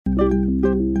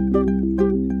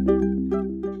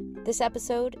This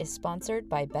episode is sponsored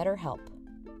by BetterHelp.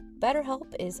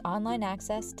 BetterHelp is online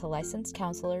access to licensed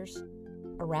counselors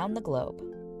around the globe.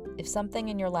 If something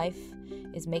in your life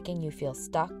is making you feel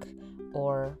stuck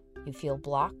or you feel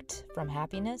blocked from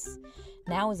happiness,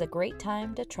 now is a great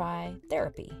time to try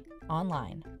therapy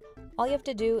online. All you have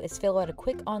to do is fill out a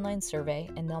quick online survey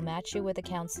and they'll match you with a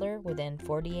counselor within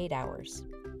 48 hours.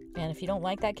 And if you don't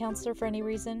like that counselor for any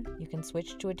reason, you can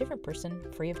switch to a different person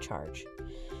free of charge.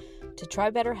 To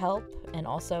try BetterHelp and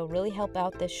also really help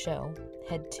out this show,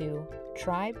 head to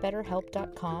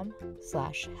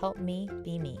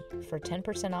trybetterhelp.com/helpmebeme for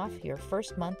 10% off your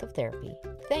first month of therapy.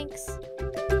 Thanks!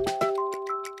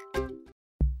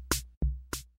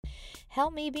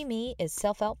 Help Me Be Me is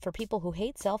self-help for people who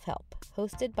hate self-help,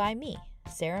 hosted by me,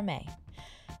 Sarah May.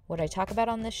 What I talk about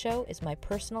on this show is my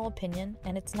personal opinion,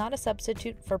 and it's not a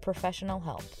substitute for professional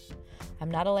help.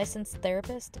 I'm not a licensed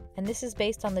therapist, and this is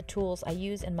based on the tools I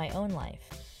use in my own life.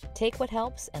 Take what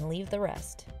helps and leave the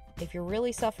rest. If you're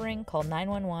really suffering, call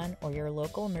 911 or your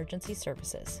local emergency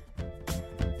services.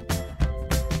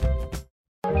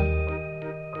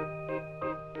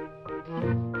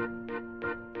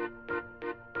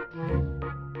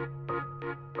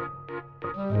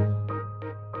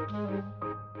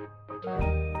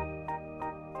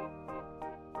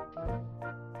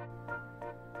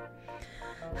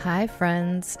 Hi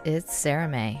friends, it's Sarah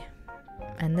May,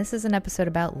 and this is an episode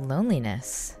about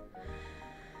loneliness.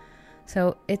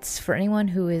 So it's for anyone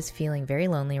who is feeling very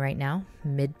lonely right now,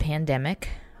 mid-pandemic,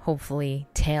 hopefully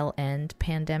tail-end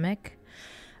pandemic,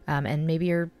 and maybe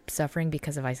you're suffering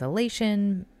because of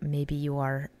isolation, maybe you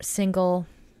are single,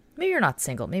 maybe you're not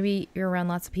single, maybe you're around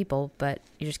lots of people, but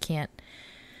you just can't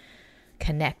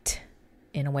connect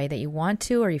in a way that you want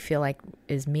to or you feel like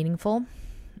is meaningful,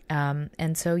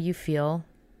 and so you feel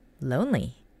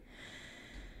lonely.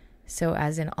 So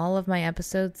as in all of my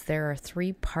episodes, there are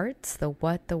 3 parts: the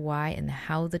what, the why, and the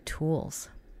how, the tools.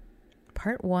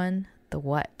 Part 1, the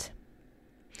what.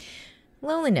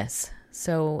 Loneliness.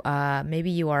 So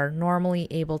maybe you are normally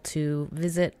able to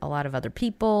visit a lot of other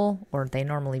people, or they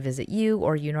normally visit you,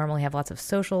 or you normally have lots of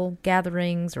social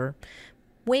gatherings or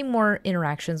way more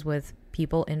interactions with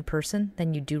people in person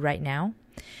than you do right now.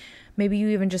 Maybe you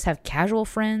even just have casual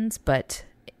friends, but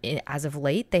as of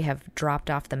late, they have dropped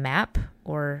off the map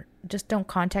or just don't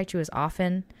contact you as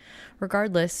often.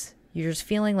 Regardless, you're just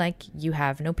feeling like you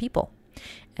have no people.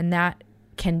 And that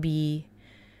can be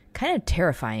kind of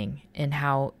terrifying in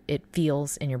how it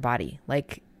feels in your body.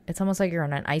 Like it's almost like you're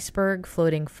on an iceberg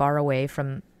floating far away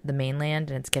from the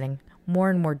mainland and it's getting more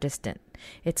and more distant.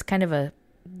 It's kind of a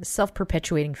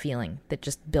self-perpetuating feeling that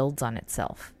just builds on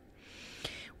itself.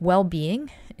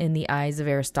 Well-being, in the eyes of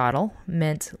Aristotle,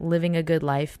 meant living a good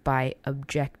life by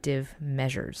objective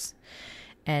measures.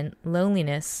 And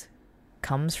loneliness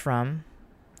comes from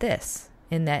this,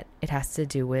 in that it has to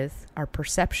do with our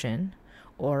perception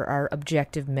or our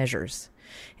objective measures.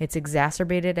 It's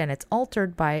exacerbated and it's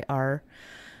altered by our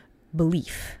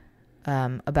belief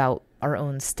about our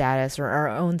own status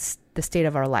or the state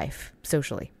of our life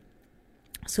socially.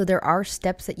 So there are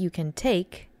steps that you can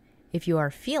take if you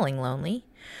are feeling lonely.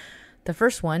 The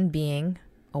first one being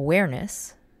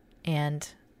awareness and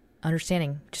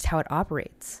understanding just how it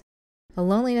operates.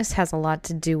 Loneliness has a lot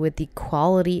to do with the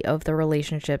quality of the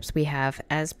relationships we have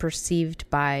as perceived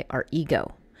by our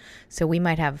ego. So we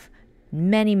might have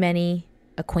many, many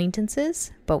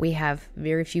acquaintances, but we have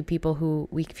very few people who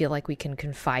we feel like we can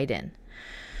confide in.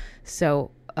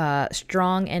 So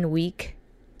strong and weak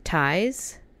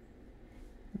ties,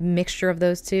 mixture of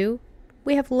those two,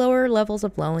 we have lower levels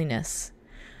of loneliness.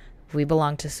 If we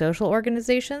belong to social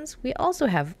organizations, we also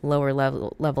have lower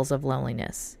levels of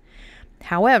loneliness.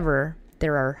 However,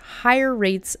 there are higher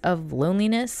rates of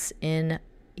loneliness in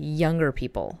younger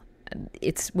people.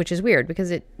 Which is weird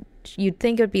because you'd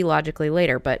think it would be logically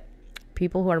later, but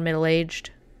people who are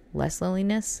middle-aged, less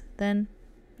loneliness than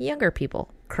younger people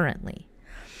currently.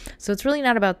 So it's really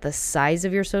not about the size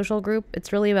of your social group,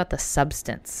 it's really about the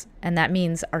substance. And that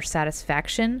means our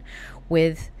satisfaction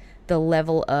with the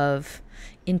level of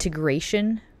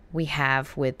integration we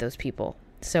have with those people.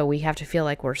 So we have to feel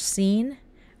like we're seen,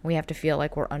 we have to feel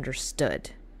like we're understood,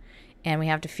 and we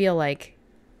have to feel like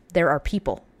there are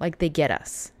people, like they get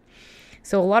us.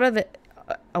 So a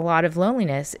lot of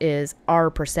loneliness is our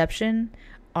perception,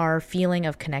 our feeling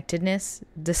of connectedness,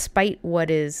 despite what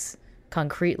is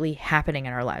concretely happening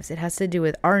in our lives. It has to do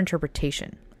with our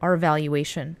interpretation, our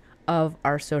evaluation of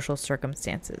our social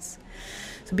circumstances.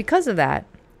 So because of that,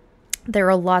 there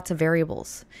are lots of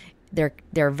variables. There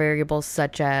are variables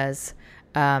such as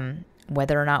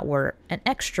whether or not we're an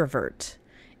extrovert.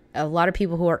 A lot of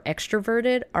people who are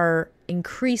extroverted are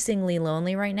increasingly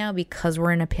lonely right now because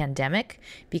we're in a pandemic,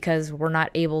 because we're not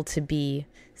able to be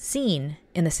seen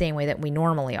in the same way that we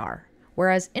normally are.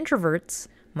 Whereas introverts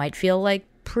might feel like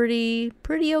pretty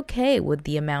okay with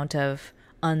the amount of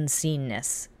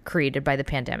unseenness created by the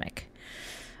pandemic.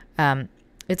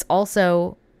 It's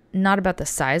also not about the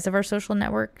size of our social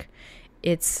network.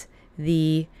 It's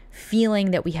the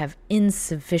feeling that we have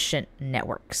insufficient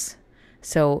networks.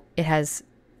 So it has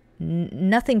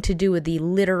nothing to do with the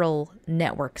literal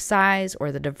network size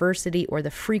or the diversity or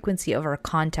the frequency of our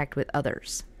contact with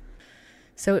others.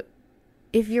 So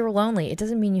if you're lonely, it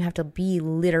doesn't mean you have to be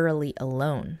literally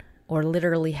alone or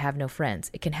literally have no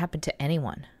friends. It can happen to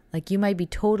anyone. Like, you might be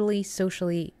totally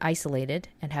socially isolated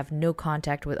and have no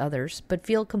contact with others, but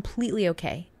feel completely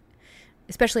okay,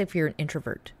 especially if you're an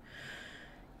introvert.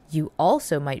 You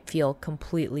also might feel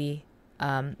completely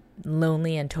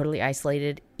lonely and totally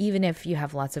isolated, even if you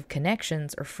have lots of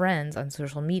connections or friends on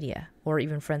social media or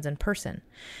even friends in person.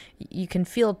 You can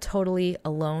feel totally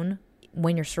alone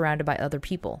when you're surrounded by other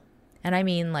people. And I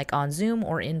mean like on Zoom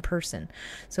or in person.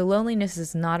 So loneliness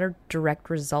is not a direct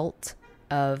result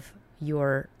of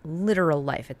your literal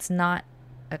life. It's not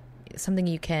something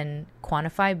you can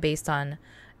quantify based on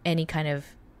any kind of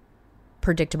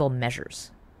predictable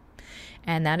measures.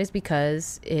 And that is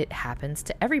because it happens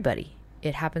to everybody.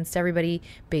 It happens to everybody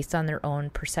based on their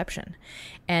own perception.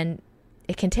 And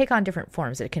it can take on different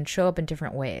forms. It can show up in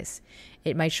different ways.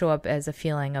 It might show up as a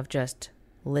feeling of just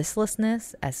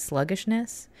listlessness, as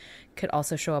sluggishness. It could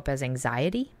also show up as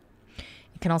anxiety.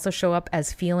 It can also show up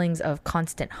as feelings of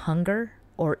constant hunger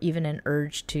or even an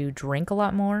urge to drink a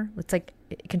lot more. It's like,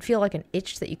 it can feel like an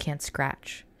itch that you can't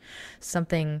scratch,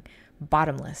 something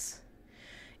bottomless.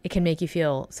 It can make you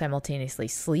feel simultaneously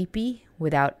sleepy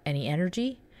without any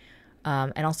energy,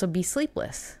 and also be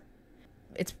sleepless.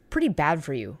 It's pretty bad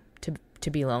for you to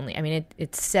be lonely. I mean,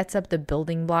 it sets up the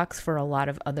building blocks for a lot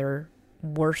of other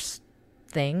worse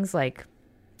things like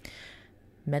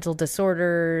mental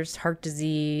disorders, heart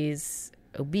disease,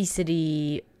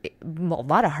 obesity. A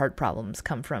lot of heart problems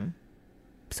come from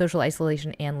social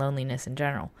isolation and loneliness in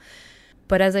general.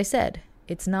 But as I said,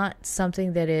 it's not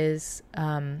something that is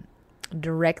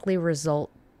directly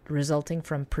resulting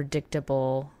from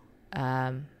predictable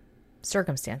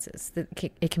circumstances.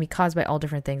 It can be caused by all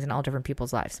different things in all different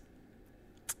people's lives.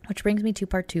 Which brings me to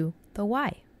part 2, the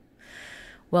why.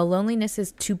 Well, loneliness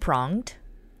is two-pronged.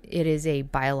 It is a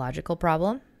biological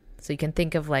problem. So you can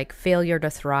think of like failure to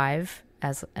thrive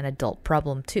as an adult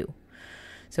problem too.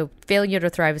 So failure to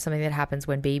thrive is something that happens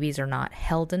when babies are not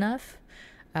held enough.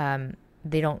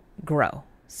 They don't grow.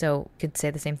 So you could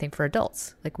say the same thing for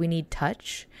adults. Like, we need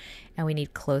touch and we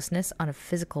need closeness on a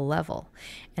physical level.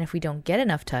 And if we don't get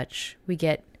enough touch, we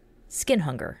get skin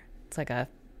hunger. It's like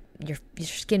your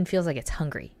skin feels like it's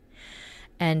hungry.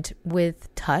 And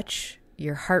with touch,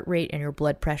 your heart rate and your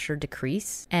blood pressure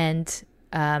decrease. And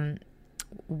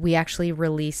we actually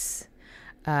release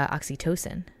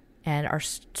oxytocin, and our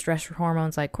stress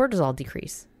hormones like cortisol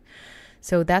decrease.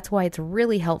 So that's why it's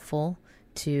really helpful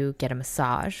to get a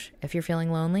massage if you're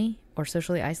feeling lonely or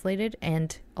socially isolated.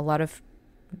 And a lot of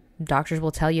doctors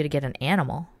will tell you to get an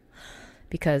animal,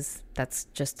 because that's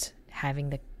just having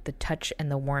the touch and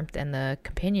the warmth and the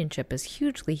companionship is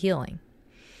hugely healing.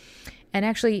 And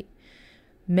actually,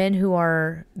 men who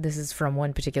are, this is from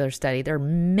one particular study, there are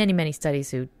many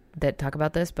studies that talk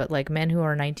about this, but like men who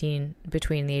are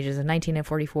between the ages of 19 and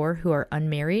 44 who are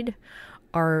unmarried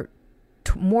are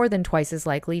more than twice as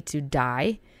likely to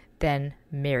die than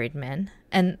married men.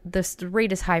 And the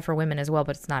rate is high for women as well,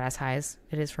 but it's not as high as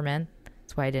it is for men.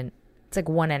 That's why it's like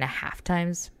 1.5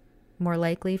 times more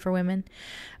likely for women.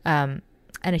 And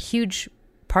a huge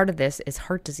part of this is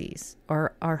heart disease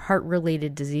or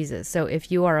heart-related diseases. So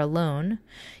if you are alone,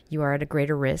 you are at a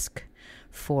greater risk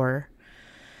for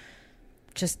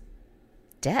just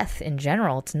death in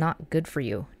general. It's not good for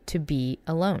you to be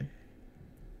alone.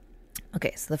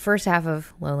 Okay, so the first half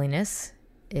of loneliness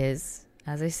is,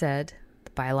 as I said,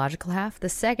 the biological half. The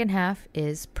second half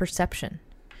is perception.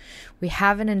 We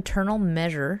have an internal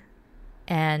measure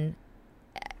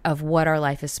of what our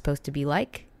life is supposed to be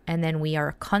like, and then we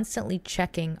are constantly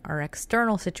checking our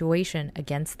external situation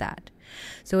against that.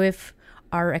 So if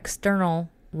our external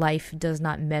life does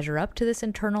not measure up to this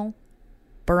internal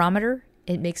barometer,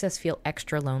 it makes us feel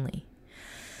extra lonely.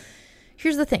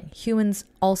 Here's the thing. Humans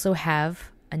also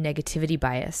have a negativity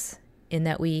bias in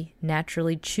that we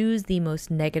naturally choose the most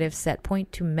negative set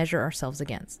point to measure ourselves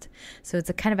against. So it's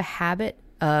a kind of a habit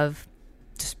of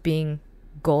just being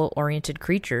goal-oriented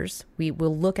creatures. We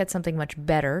will look at something much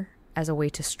better as a way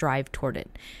to strive toward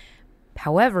it.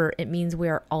 However, it means we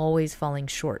are always falling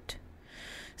short.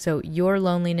 So your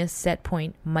loneliness set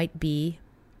point might be,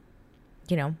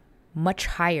 much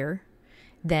higher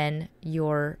than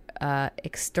your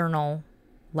external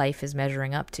life is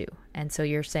measuring up to. And so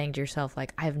you're saying to yourself,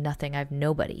 like, I have nothing, I have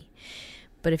nobody.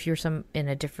 But if you're in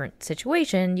a different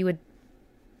situation, you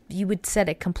would set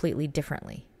it completely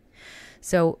differently.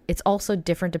 So it's also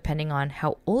different depending on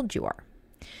how old you are.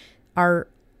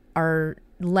 Our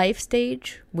life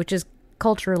stage, which is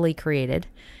culturally created,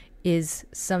 is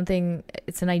something,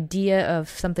 it's an idea of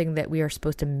something that we are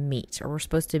supposed to meet, or we're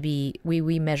supposed to be,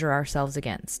 we measure ourselves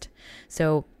against.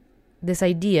 So this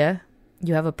idea,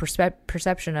 you have a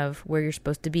perception of where you're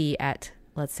supposed to be at,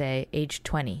 let's say, age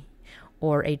 20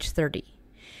 or age 30.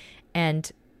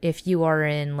 And if you are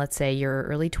in, let's say, your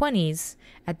early 20s,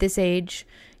 at this age,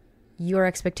 your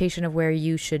expectation of where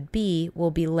you should be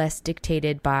will be less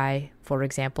dictated by, for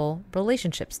example,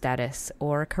 relationship status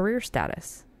or career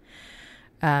status.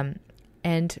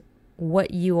 And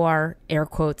what you are, air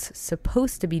quotes,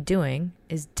 supposed to be doing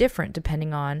is different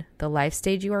depending on the life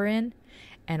stage you are in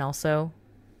and also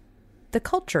the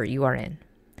culture you are in.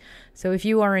 So if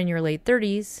you are in your late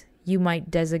 30s, you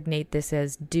might designate this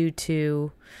as due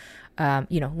to,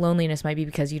 loneliness might be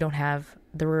because you don't have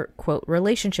the, quote,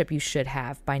 relationship you should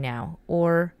have by now,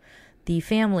 or the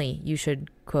family you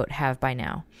should, quote, have by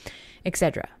now,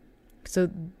 etc. So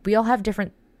we all have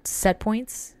different set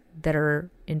points that are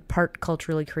in part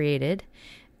culturally created,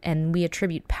 and we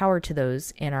attribute power to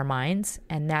those in our minds,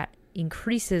 and that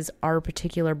increases our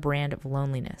particular brand of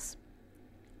loneliness.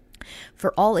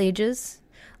 For all ages,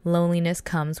 loneliness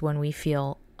comes when we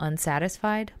feel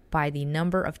unsatisfied by the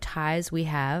number of ties we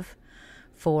have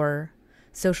for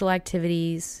social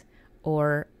activities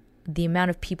or the amount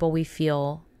of people we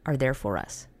feel are there for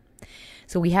us.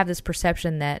 So we have this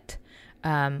perception that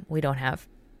we don't have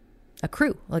a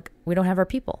crew, like we don't have our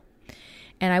people.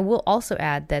 And I will also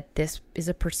add that this is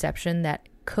a perception that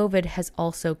COVID has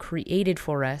also created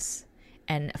for us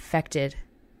and affected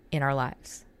in our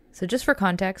lives. So just for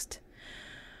context,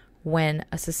 when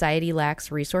a society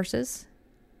lacks resources,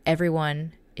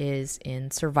 everyone is in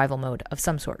survival mode of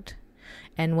some sort.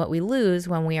 And what we lose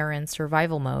when we are in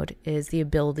survival mode is the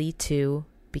ability to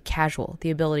be casual,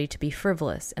 the ability to be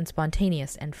frivolous and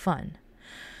spontaneous and fun.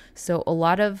 So a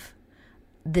lot of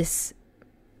this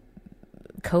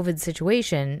COVID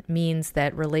situation means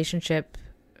that relationship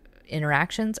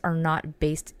interactions are not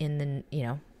based in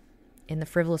the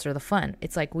frivolous or the fun.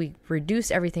 It's like we reduce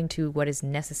everything to what is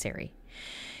necessary.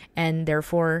 And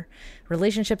therefore,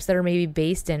 relationships that are maybe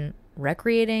based in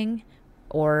recreating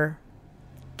or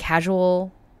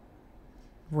casual,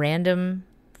 random,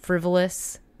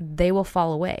 frivolous, they will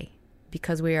fall away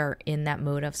because we are in that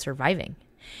mode of surviving.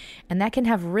 And that can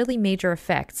have really major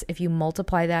effects if you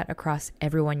multiply that across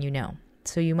everyone you know.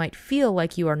 So you might feel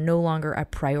like you are no longer a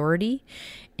priority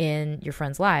in your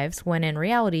friends' lives, when in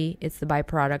reality, it's the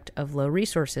byproduct of low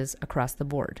resources across the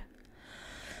board.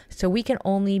 So we can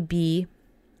only be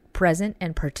present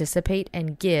and participate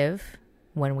and give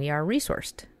when we are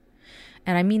resourced.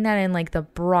 And I mean that in like the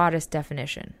broadest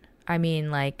definition. I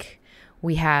mean, like,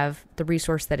 we have the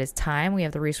resource that is time, we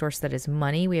have the resource that is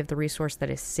money, we have the resource that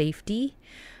is safety,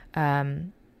 the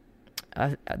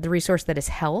resource that is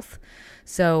health.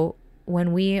 So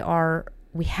when we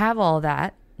have all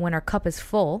that, when our cup is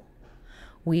full,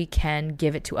 we can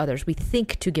give it to others. We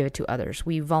think to give it to others.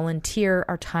 We volunteer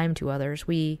our time to others.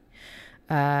 We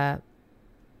can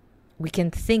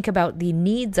think about the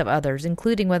needs of others,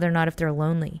 including whether or not if they're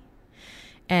lonely.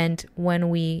 And when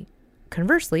we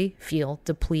conversely feel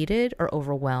depleted or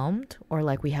overwhelmed, or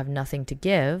like we have nothing to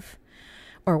give,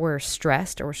 or we're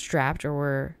stressed or we're strapped or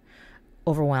we're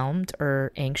overwhelmed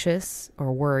or anxious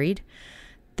or worried,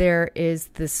 there is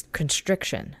this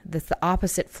constriction. That's the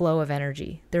opposite flow of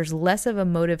energy. There's less of a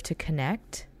motive to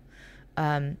connect,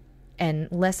 and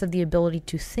less of the ability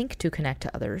to think to connect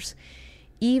to others,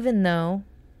 even though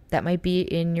that might be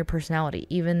in your personality,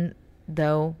 even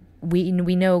though we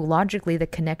know logically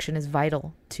that connection is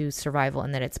vital to survival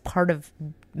and that it's part of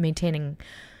maintaining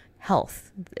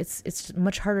health. It's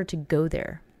much harder to go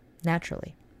there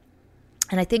naturally.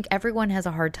 And I think everyone has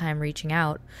a hard time reaching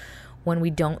out when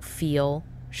we don't feel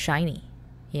shiny,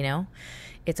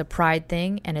 It's a pride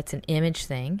thing and it's an image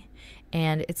thing,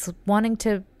 and it's wanting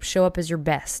to show up as your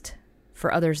best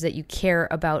for others, that you care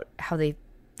about how they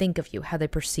think of you, how they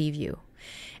perceive you.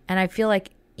 And I feel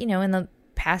like, in the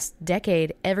past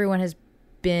decade, everyone has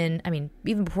been,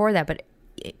 even before that, but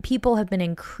people have been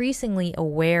increasingly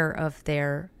aware of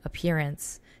their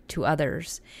appearance to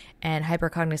others and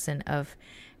hypercognizant of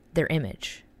their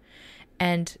image.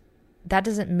 And that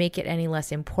doesn't make it any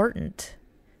less important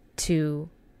to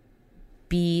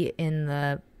be in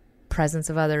the presence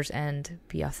of others and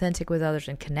be authentic with others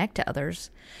and connect to others.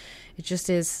 It just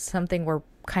is something we're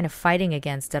kind of fighting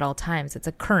against at all times. It's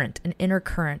a current, an inner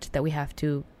current that we have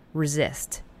to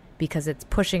resist because it's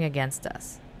pushing against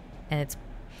us and it's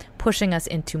pushing us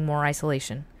into more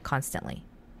isolation constantly.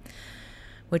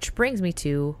 Which brings me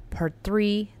to part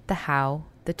 3, the how,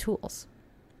 the tools.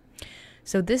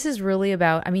 So this is really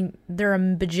about, there are a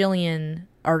bajillion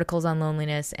articles on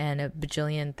loneliness and a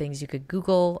bajillion things you could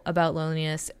Google about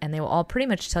loneliness, and they will all pretty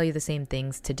much tell you the same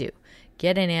things to do.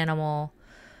 Get an animal,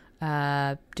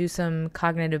 do some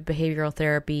cognitive behavioral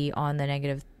therapy on the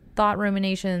negative thought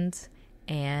ruminations,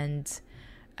 and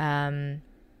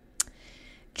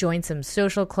join some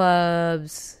social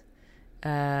clubs,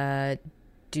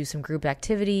 do some group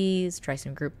activities, try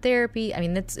some group therapy.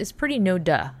 It's pretty no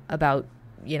duh about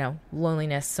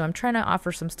loneliness. So I'm trying to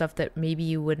offer some stuff that maybe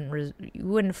you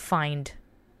wouldn't find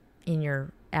in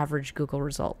your average Google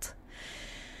result.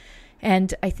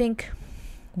 And I think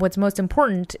what's most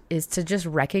important is to just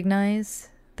recognize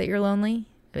that you're lonely,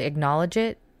 acknowledge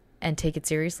it, and take it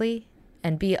seriously,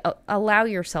 and allow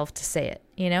yourself to say it,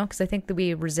 because I think that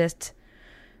we resist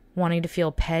wanting to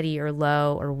feel petty or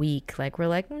low or weak. Like we're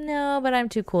like, no, but I'm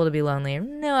too cool to be lonely. Or,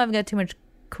 no, I've got too much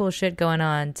cool shit going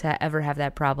on to ever have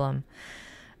that problem.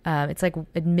 It's like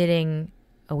admitting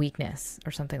a weakness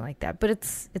or something like that, but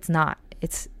it's not.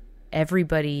 It's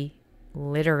everybody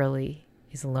literally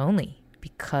is lonely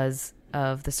because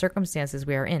of the circumstances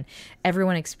we are in.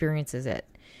 Everyone experiences it.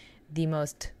 The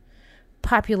most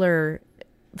popular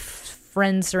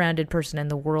friend-surrounded person in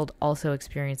the world also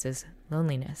experiences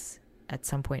loneliness at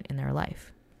some point in their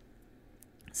life.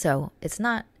 So it's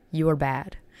not you're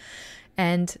bad.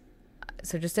 And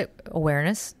so just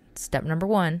awareness, step number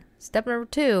 1. Step number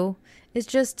 2 is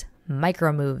just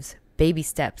micro moves, baby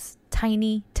steps,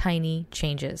 tiny, tiny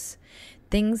changes.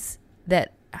 Things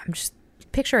that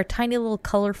picture a tiny little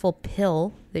colorful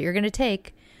pill that you're going to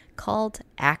take called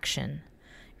action.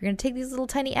 You're going to take these little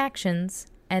tiny actions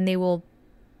and they will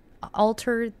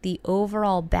alter the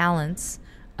overall balance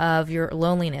of your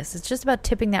loneliness. It's just about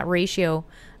tipping that ratio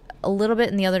a little bit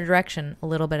in the other direction, a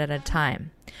little bit at a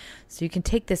time. So you can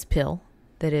take this pill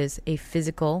that is a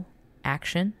physical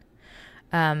action,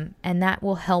 and that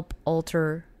will help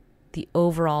alter the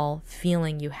overall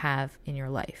feeling you have in your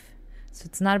life. So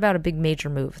it's not about a big major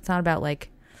move. It's not about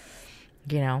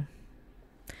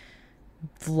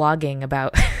vlogging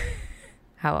about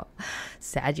how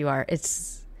sad you are.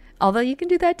 Although you can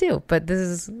do that too, but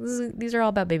these are all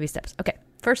about baby steps. Okay.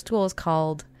 First tool is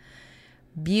called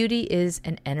Beauty is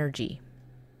an Energy.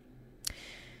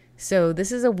 So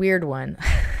this is a weird one,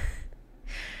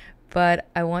 but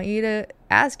I want you to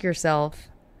ask yourself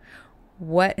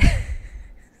what,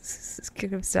 this is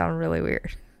going to sound really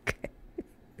weird. Okay.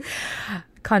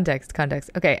 Context.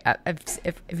 Okay.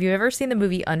 If you've ever seen the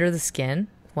movie Under the Skin,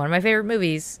 one of my favorite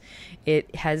movies,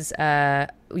 it has,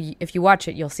 if you watch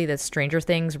it, you'll see that Stranger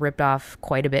Things ripped off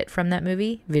quite a bit from that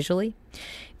movie visually.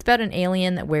 It's about an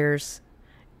alien that wears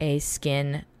a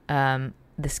skin, the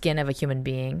skin of a human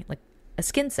being, like a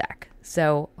skin sack.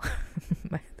 So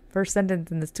my first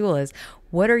sentence in this tool is,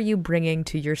 what are you bringing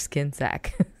to your skin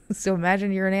sack? So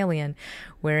imagine you're an alien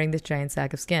wearing this giant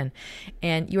sack of skin.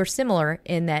 And you're similar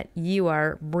in that you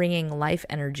are bringing life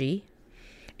energy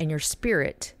and your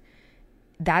spirit.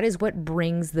 That is what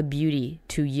brings the beauty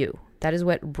to you. That is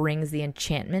what brings the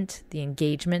enchantment, the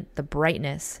engagement, the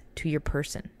brightness to your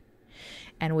person.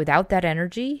 And without that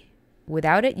energy,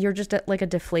 without it, you're just like a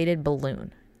deflated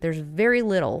balloon. There's very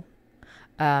little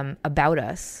about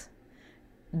us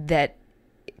that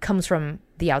comes from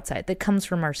the outside, that comes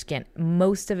from our skin.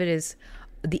 Most of it is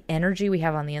the energy we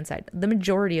have on the inside. The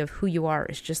majority of who you are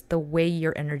is just the way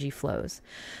your energy flows.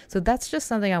 So that's just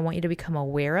something I want you to become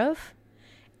aware of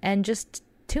and just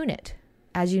tune it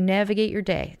as you navigate your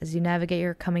day, as you navigate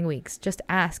your coming weeks. Just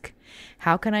ask,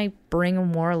 how can I bring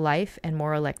more life and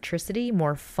more electricity,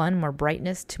 more fun, more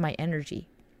brightness to my energy?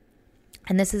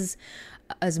 And this is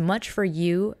as much for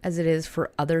you as it is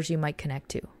for others you might connect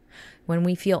to. When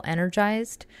we feel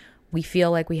energized, we feel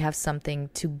like we have something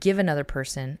to give another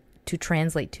person, to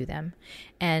translate to them.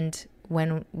 And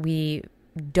when we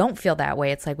don't feel that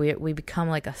way, it's like we become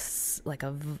like a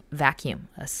vacuum,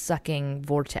 a sucking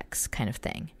vortex kind of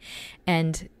thing.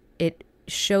 And it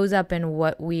shows up in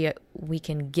what we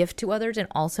can give to others, and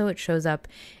also it shows up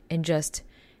in just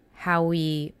how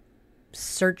we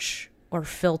search or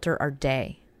filter our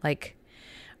day. Like,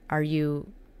 do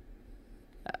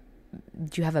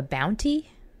you have a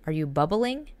bounty? Are you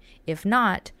bubbling? If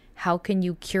not, how can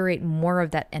you curate more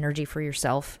of that energy for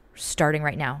yourself starting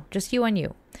right now? Just you and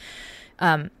you.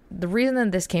 The reason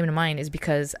that this came to mind is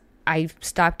because I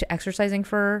stopped exercising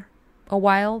for a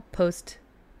while post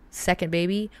second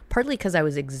baby, partly because I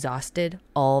was exhausted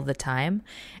all the time.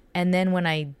 And then when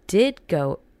I did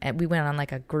go, and we went on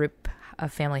like a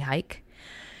family hike,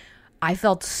 I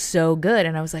felt so good.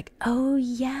 And I was like, oh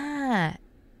yeah,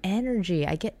 energy.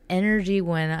 I get energy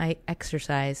when I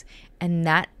exercise. And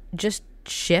that just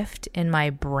shift in my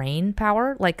brain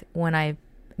power, like when I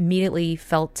immediately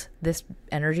felt this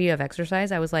energy of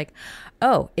exercise, I was like,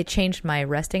 oh, it changed my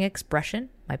resting expression,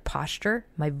 my posture,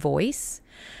 my voice,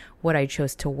 what I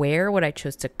chose to wear, what I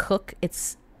chose to cook.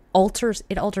 It alters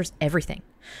everything.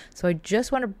 So I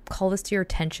just want to call this to your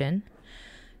attention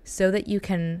so that you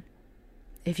can,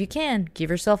 if you can, give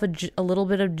yourself a little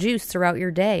bit of juice throughout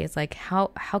your day. It's like, how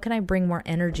can I bring more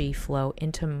energy flow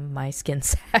into my skin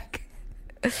sack?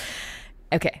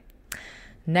 Okay.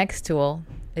 Next tool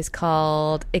is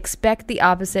called Expect the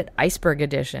Opposite Iceberg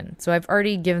Edition. So I've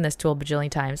already given this tool a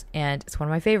bajillion times, and it's one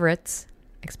of my favorites.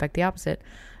 Expect the opposite.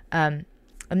 And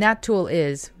that tool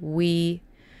is we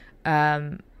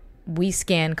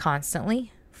scan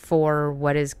constantly for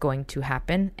what is going to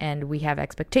happen, and we have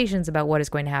expectations about what is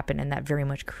going to happen, and that very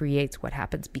much creates what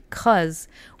happens because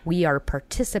we are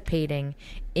participating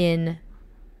in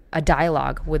a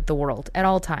dialogue with the world at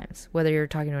all times, whether you're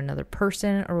talking to another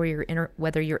person or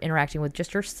whether you're interacting with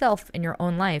just yourself in your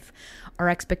own life. Our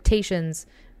expectations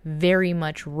very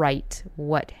much write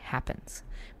what happens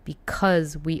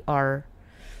because we are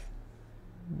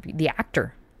the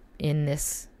actor in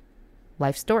this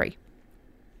life story.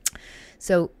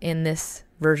 So in this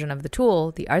version of the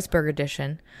tool, the Iceberg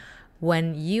Edition,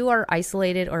 when you are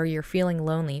isolated or you're feeling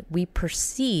lonely, we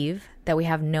perceive that we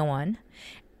have no one,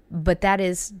 but that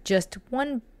is just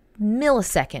 1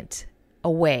 millisecond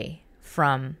away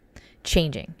from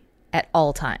changing at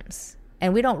all times.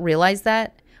 And we don't realize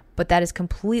that, but that is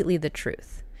completely the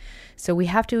truth. So we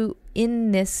have to,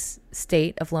 in this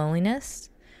state of loneliness,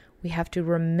 we have to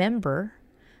remember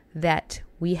that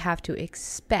we have to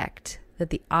expect that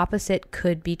the opposite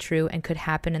could be true and could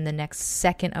happen in the next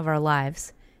second of our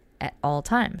lives at all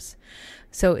times.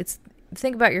 So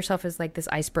think about yourself as like this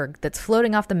iceberg that's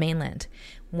floating off the mainland.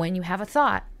 When you have a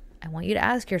thought, I want you to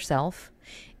ask yourself,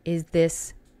 is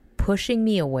this pushing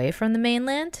me away from the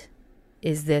mainland?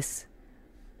 Is this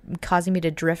causing me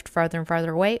to drift farther and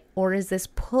farther away? Or is this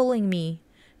pulling me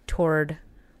toward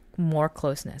more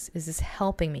closeness? Is this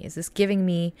helping me? Is this giving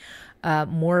me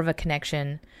more of a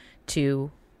connection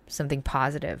to something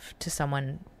positive, to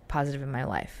someone positive in my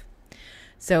life?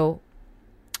 So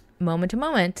moment to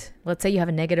moment, let's say you have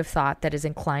a negative thought that is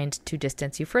inclined to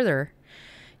distance you further.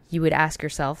 You would ask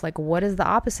yourself, like, what is the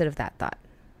opposite of that thought?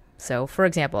 So for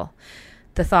example,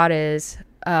 the thought is,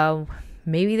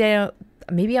 maybe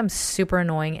I'm super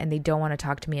annoying and they don't want to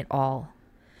talk to me at all.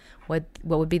 What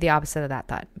would be the opposite of that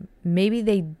thought? Maybe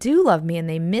they do love me and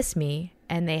they miss me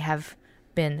and they have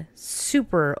been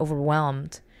super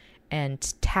overwhelmed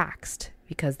and taxed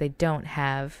because they don't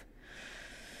have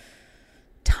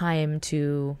time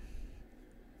to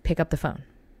pick up the phone.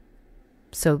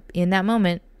 So in that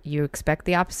moment, you expect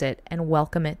the opposite and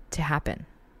welcome it to happen.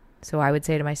 So I would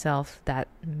say to myself that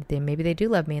maybe they do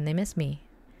love me and they miss me.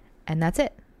 And that's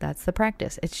it. That's the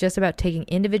practice. It's just about taking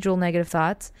individual negative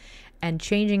thoughts and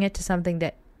changing it to something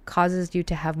that causes you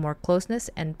to have more closeness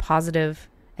and positive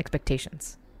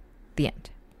expectations. The end.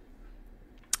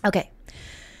 Okay.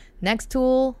 Next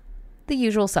tool, the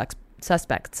usual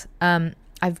suspects.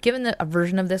 I've given a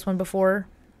version of this one before,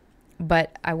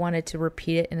 but I wanted to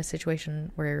repeat it in a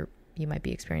situation where you might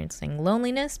be experiencing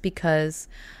loneliness because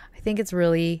I think it's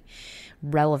really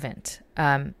relevant.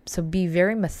 So be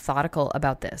very methodical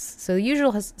about this. So the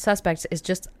usual suspects is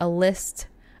just a list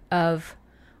of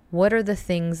what are the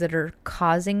things that are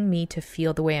causing me to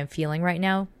feel the way I'm feeling right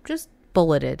now, just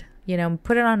bulleted,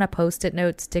 put it on a Post-it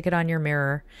note, stick it on your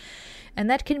mirror. And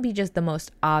that can be just the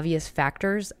most obvious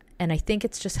factors. And I think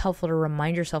it's just helpful to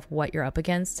remind yourself what you're up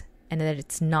against and that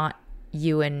it's not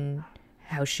you and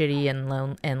how shitty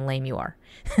and lame you are.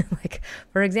 Like,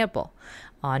 for example,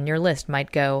 on your list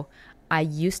might go, I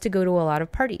used to go to a lot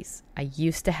of parties. I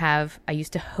used to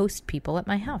host people at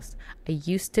my house. I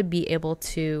used to be able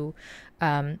to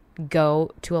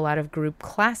go to a lot of group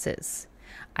classes.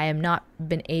 I have not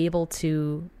been able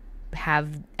to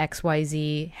have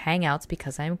XYZ hangouts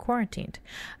because I am quarantined.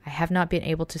 I have not been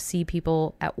able to see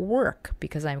people at work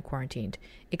because I am quarantined,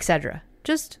 etc.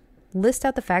 Just list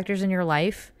out the factors in your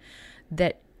life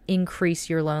that increase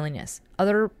your loneliness.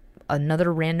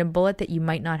 Another random bullet that you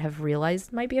might not have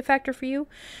realized might be a factor for you.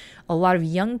 A lot of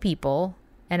young people,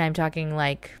 and I'm talking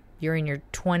like you're in your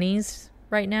 20s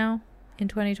right now in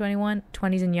 2021,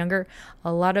 20s and younger,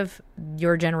 a lot of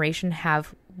your generation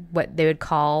have what they would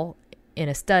call in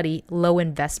a study, low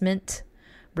investment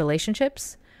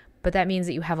relationships, but that means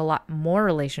that you have a lot more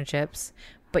relationships,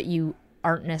 but you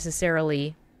aren't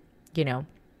necessarily, you know,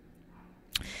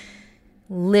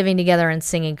 living together and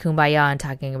singing Kumbaya and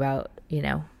talking about, you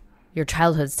know, your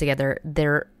childhoods together.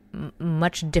 They're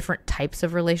much different types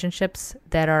of relationships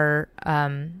that are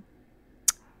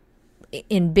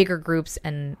in bigger groups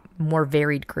and more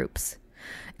varied groups.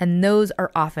 And those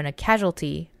are often a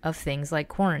casualty of things like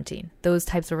quarantine. Those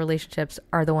types of relationships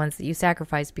are the ones that you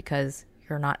sacrifice because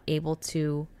you're not able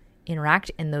to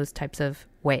interact in those types of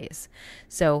ways.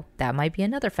 So that might be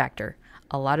another factor.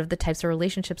 A lot of the types of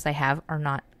relationships I have are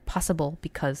not possible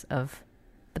because of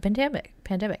the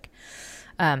pandemic.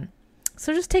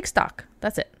 So just take stock.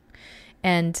 That's it.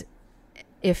 And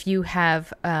if you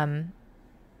have,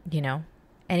 you know,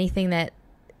 anything that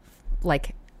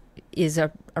like is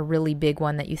a really big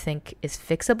one that you think is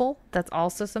fixable, that's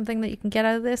also something that you can get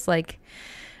out of this. Like,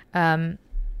 I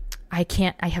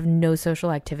have no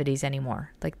social activities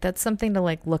anymore. Like, that's something to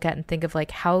like look at and think of,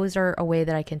 like, how is there a way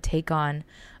that I can take on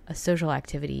a social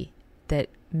activity that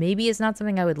maybe is not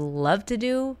something I would love to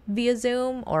do via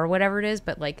Zoom or whatever it is,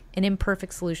 but like an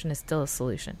imperfect solution is still a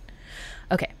solution.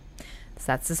 Okay. So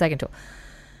that's the second tool.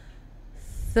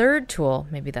 Third tool,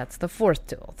 maybe that's the fourth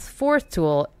tool. The fourth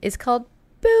tool is called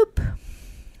Boop.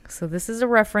 So this is a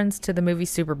reference to the movie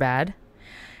Superbad,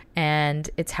 and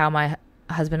it's how my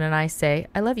husband and I say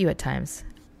I love you at times.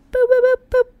 Boop, boop,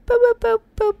 boop, boop, boop, boop,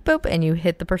 boop, boop, and you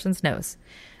hit the person's nose.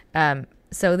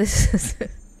 So this is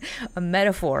a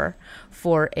metaphor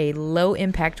for a low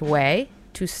impact way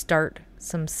to start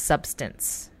some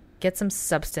substance. Get some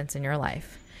substance in your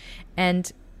life.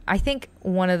 And I think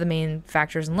one of the main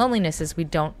factors in loneliness is we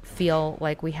don't feel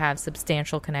like we have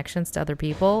substantial connections to other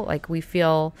people. Like we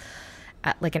feel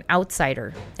like an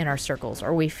outsider in our circles,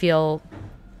 or we feel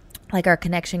like our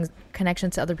connections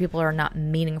to other people are not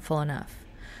meaningful enough.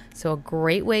 So a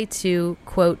great way to,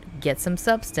 quote, get some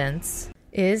substance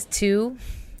is to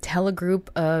tell a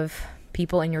group of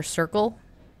people in your circle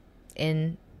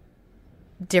in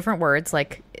different words,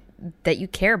 like that you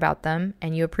care about them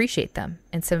and you appreciate them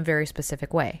in some very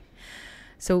specific way.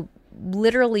 So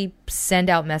literally send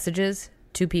out messages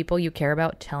to people you care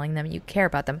about, telling them you care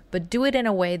about them, but do it in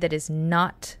a way that is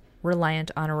not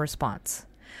reliant on a response.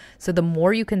 So the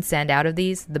more you can send out of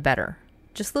these, the better.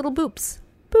 Just little boops.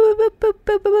 Boop, boop, boop,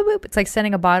 boop, boop, boop, boop. It's like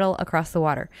sending a bottle across the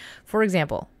water. For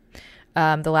example,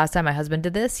 the last time my husband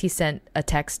did this, he sent a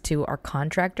text to our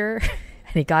contractor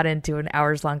and he got into an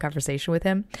hours-long conversation with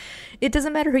him. It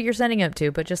doesn't matter who you're sending it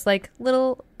to, but just like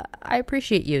little, I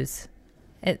appreciate yous.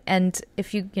 And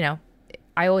if you know,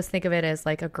 I always think of it as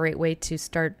like a great way to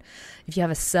start, if you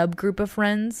have a subgroup of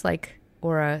friends, like,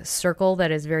 or a circle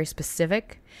that is very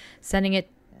specific, sending it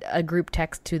a group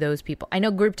text to those people. I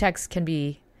know group text can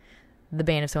be the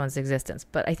bane of someone's existence,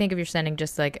 but I think if you're sending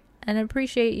just like an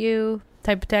appreciate you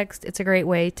type of text, it's a great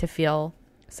way to feel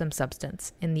some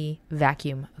substance in the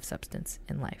vacuum of substance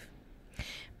in life.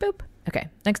 Boop. Okay.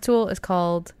 Next tool is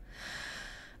called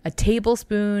a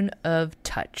tablespoon of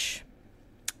touch.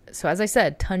 So as I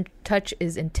said, touch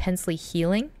is intensely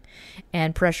healing,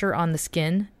 and pressure on the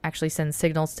skin actually sends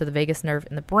signals to the vagus nerve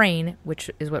in the brain, which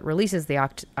is what releases the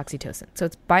oxytocin. So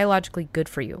it's biologically good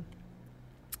for you.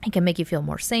 It can make you feel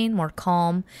more sane, more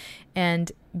calm,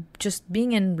 and just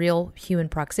being in real human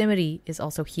proximity is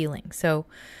also healing. So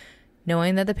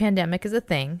knowing that the pandemic is a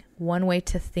thing, one way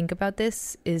to think about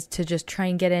this is to just try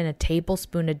and get in a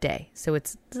tablespoon a day. So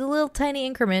it's a little tiny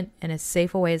increment and as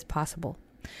safe a way as possible.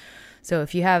 So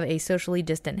if you have a socially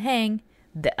distant hang,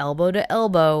 the elbow to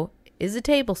elbow is a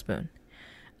tablespoon.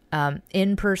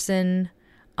 In-person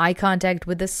eye contact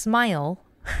with a smile.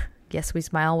 Yes, we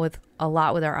smile a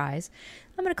lot with our eyes.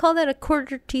 I'm going to call that a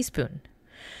quarter teaspoon.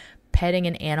 Petting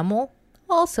an animal,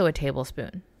 also a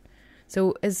tablespoon.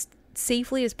 So as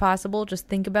safely as possible, just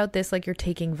think about this like you're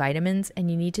taking vitamins,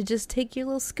 and you need to just take your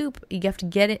little scoop. You have to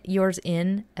get yours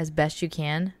in as best you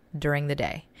can during the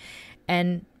day.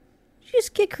 And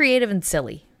just get creative and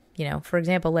silly. You know, for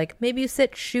example, like maybe you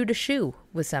sit shoe to shoe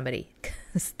with somebody.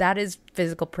 That is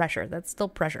physical pressure. That's still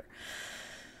pressure.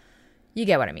 You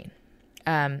get what I mean.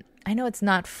 I know it's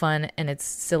not fun and it's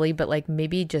silly, but like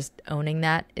maybe just owning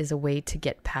that is a way to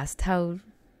get past how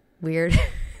weird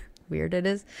it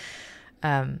is.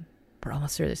 We're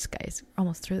almost through this, guys. We're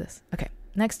almost through this. Okay.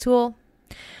 Next tool,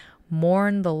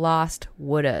 mourn the lost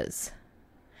wouldas.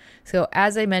 So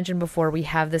as I mentioned before, we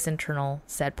have this internal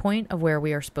set point of where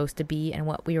we are supposed to be and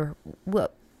what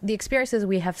the experiences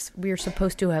we are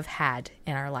supposed to have had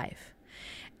in our life.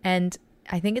 And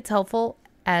I think it's helpful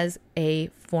as a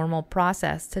formal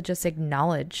process to just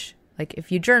acknowledge, like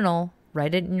if you journal,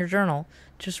 write it in your journal.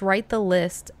 Just write the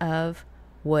list of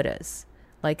wouldas.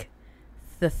 Like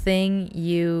the thing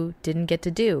you didn't get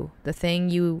to do, the thing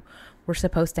you were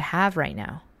supposed to have right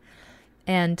now.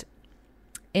 And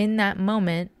in that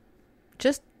moment,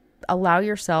 just allow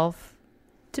yourself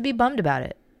to be bummed about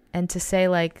it and to say,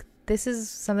 like, this is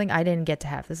something I didn't get to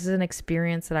have. This is an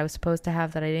experience that I was supposed to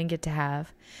have that I didn't get to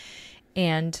have.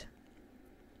 And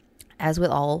as with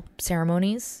all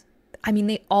ceremonies, I mean,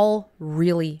 they all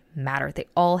really matter. They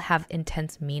all have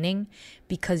intense meaning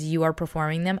because you are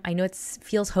performing them. I know it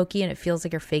feels hokey and it feels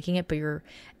like you're faking it, but you're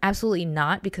absolutely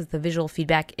not, because the visual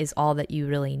feedback is all that you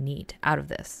really need out of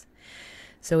this.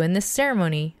 So in this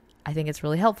ceremony, I think it's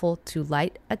really helpful to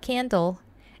light a candle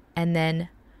and then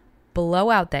blow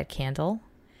out that candle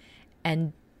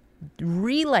and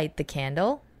relight the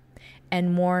candle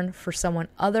and mourn for someone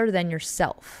other than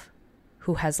yourself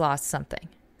who has lost something.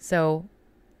 So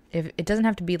if it doesn't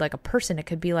have to be like a person, it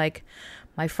could be like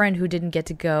my friend who didn't get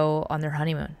to go on their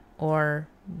honeymoon, or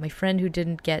my friend who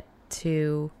didn't get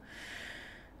to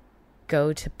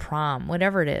go to prom,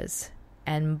 whatever it is,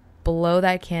 and blow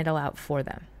that candle out for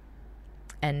them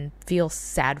and feel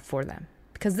sad for them,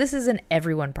 because this is an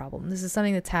everyone problem. This is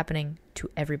something that's happening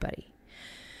to everybody.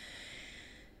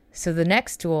 So the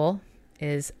next tool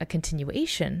is a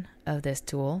continuation of this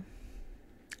tool.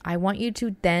 I want you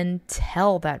to then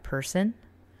tell that person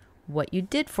what you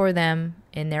did for them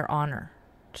in their honor.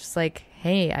 Just like,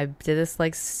 hey, I did this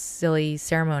like silly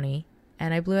ceremony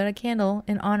and I blew out a candle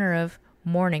in honor of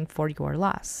mourning for your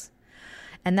loss.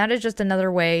 And that is just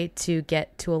another way to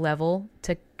get to a level,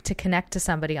 to connect to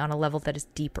somebody on a level that is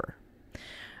deeper.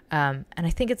 And I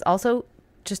think it's also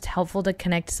just helpful to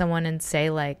connect to someone and say,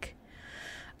 like,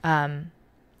 I'm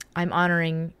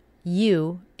honoring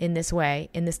you in this way,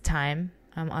 in this time.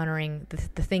 I'm honoring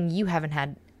the thing you haven't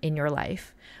had in your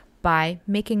life by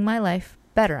making my life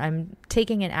better. I'm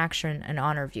taking an action in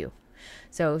honor of you.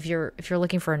 So if you're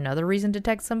looking for another reason to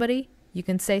text somebody, you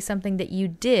can say something that you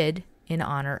did in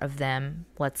honor of them.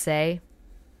 Let's say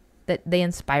that they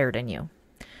inspired in you.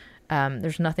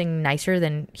 There's nothing nicer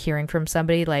than hearing from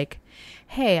somebody like,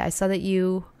 hey, I saw that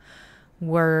you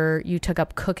took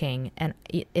up cooking and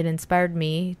it inspired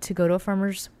me to go to a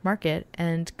farmer's market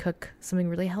and cook something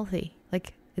really healthy.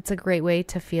 Like, it's a great way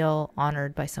to feel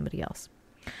honored by somebody else.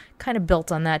 Kind of built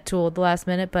on that tool at the last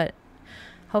minute, but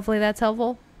hopefully that's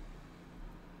helpful.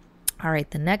 All right,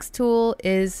 the next tool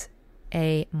is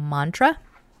a mantra.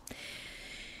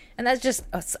 And that's just,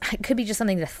 it could be just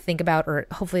something to think about, or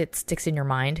hopefully it sticks in your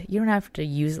mind. You don't have to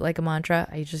use it like a mantra.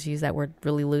 I just use that word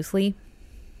really loosely.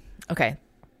 Okay,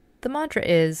 the mantra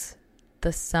is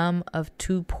the sum of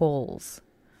two poles.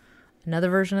 Another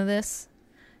version of this,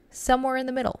 somewhere in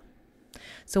the middle.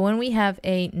 So when we have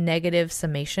a negative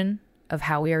summation of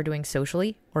how we are doing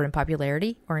socially or in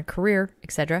popularity or in career,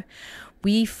 etc.,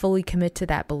 we fully commit to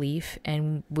that belief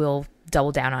and we'll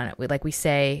double down on it. We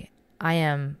say, I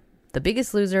am the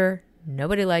biggest loser,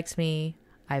 nobody likes me,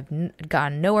 I've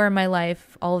gotten nowhere in my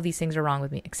life, all of these things are wrong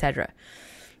with me, etc.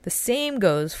 The same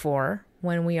goes for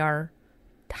when we are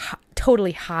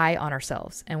totally high on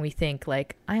ourselves and we think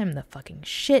like, I am the fucking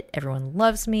shit, everyone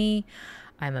loves me,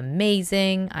 I'm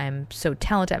amazing, I'm so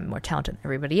talented, I'm more talented than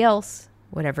everybody else,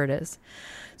 whatever it is.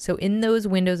 So in those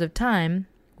windows of time,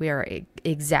 we are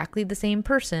exactly the same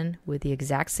person with the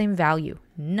exact same value.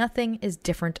 Nothing is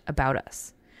different about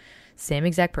us. Same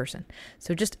exact person.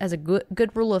 So just as a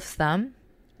good rule of thumb,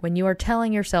 when you are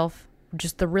telling yourself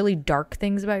just the really dark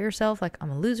things about yourself, like I'm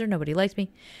a loser, nobody likes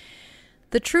me,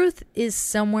 the truth is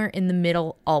somewhere in the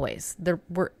middle always.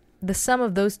 We're the sum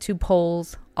of those two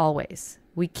poles always.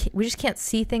 We just can't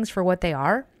see things for what they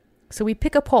are. So we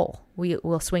pick a pole. We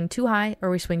will swing too high or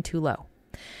we swing too low.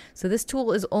 So this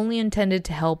tool is only intended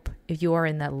to help if you are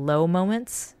in that low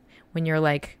moments when you're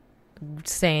like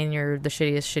saying you're the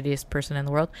shittiest person in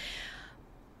the world.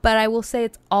 But I will say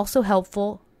it's also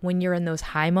helpful when you're in those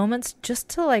high moments just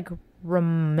to like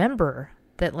remember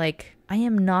that like I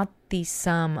am not the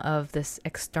sum of this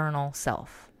external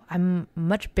self. I'm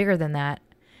much bigger than that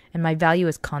and my value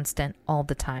is constant all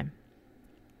the time.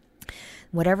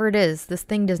 Whatever it is, this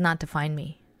thing does not define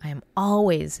me. I am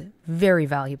always very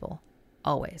valuable.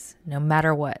 Always. No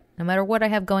matter what. No matter what I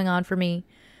have going on for me,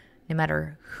 no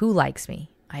matter who likes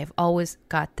me, I have always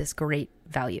got this great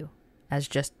value as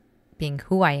just being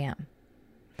who I am.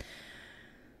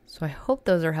 So I hope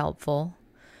those are helpful.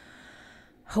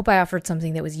 Hope I offered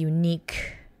something that was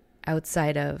unique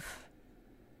outside of,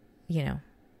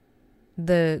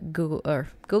 the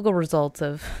Google results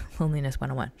of Loneliness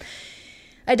 101.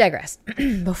 I digress.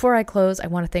 Before I close, I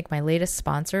want to thank my latest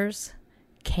sponsors,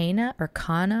 Kana.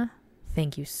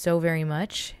 Thank you so very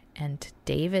much. And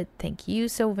David, thank you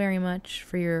so very much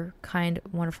for your kind,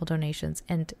 wonderful donations.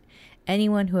 And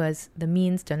anyone who has the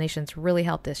means, donations really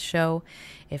help this show.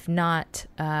 If not,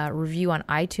 review on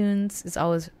iTunes is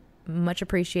always much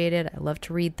appreciated. I love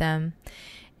to read them.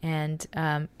 And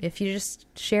if you just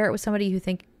share it with somebody who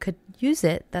think could use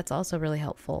it, that's also really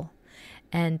helpful.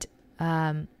 And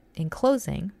in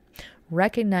closing,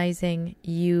 recognizing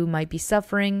you might be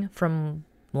suffering from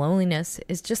loneliness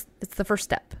it's the first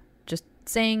step. Just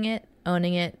saying it,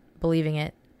 owning it, believing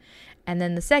it. And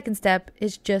then the second step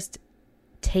is just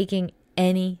taking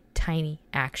any tiny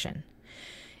action.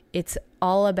 It's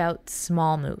all about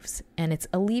small moves, and it's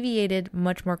alleviated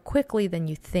much more quickly than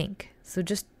you think. So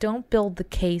just don't build the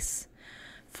case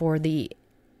for the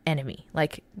enemy.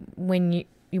 Like when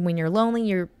you're lonely,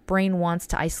 your brain wants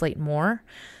to isolate more.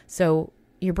 So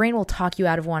your brain will talk you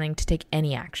out of wanting to take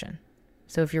any action.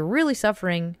 So if you're really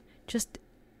suffering, just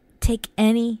take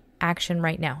any action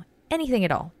right now. Anything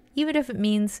at all. Even if it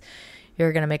means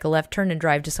you're going to make a left turn and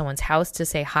drive to someone's house to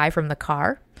say hi from the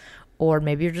car. Or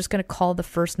maybe you're just going to call the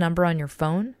first number on your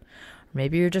phone. Or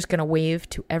maybe you're just going to wave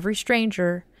to every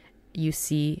stranger you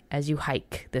see as you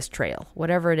hike this trail.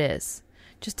 Whatever it is.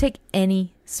 Just take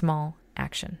any small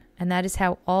action. And that is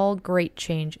how all great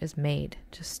change is made.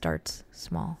 Just starts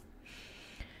small.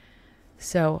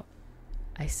 So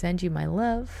I send you my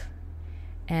love.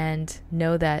 And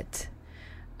know that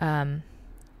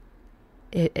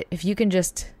if you can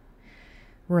just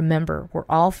remember, we're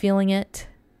all feeling it.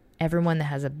 Everyone that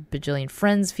has a bajillion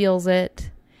friends feels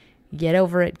it. Get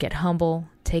over it. Get humble.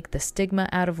 Take the stigma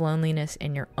out of loneliness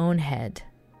in your own head.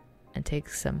 And take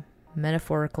some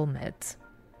metaphorical meds.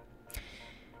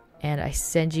 And I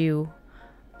send you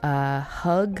a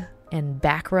hug and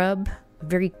back rub.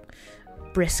 Very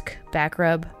brisk back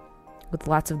rub with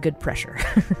lots of good pressure.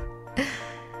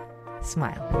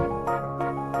 Smile.